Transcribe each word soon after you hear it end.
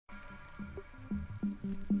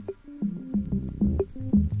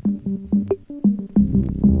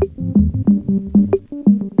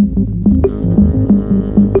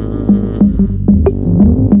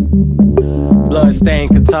blood-stained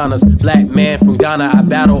katanas. Black man from Ghana, I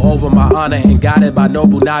battle over my honor and guided by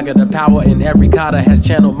Nobunaga. The power in every kata has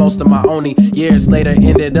channeled most of my oni. Years later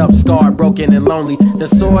ended up scarred, broken and lonely. The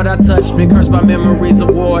sword I touched been cursed by memories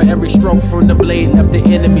of war. Every stroke from the blade left the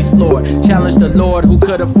enemy's floor. Challenge the Lord who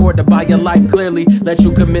could afford to buy your life clearly. Let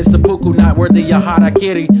you commit seppuku, not worthy your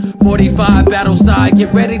harakiri. 45 battle side,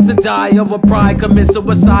 get ready to die over pride. Commit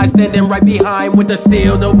suicide, standing right behind with a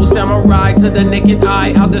steel. Noble samurai to the naked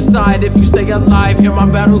eye. I'll decide if you stay alive. Hear my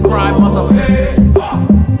battle cry, motherfucker.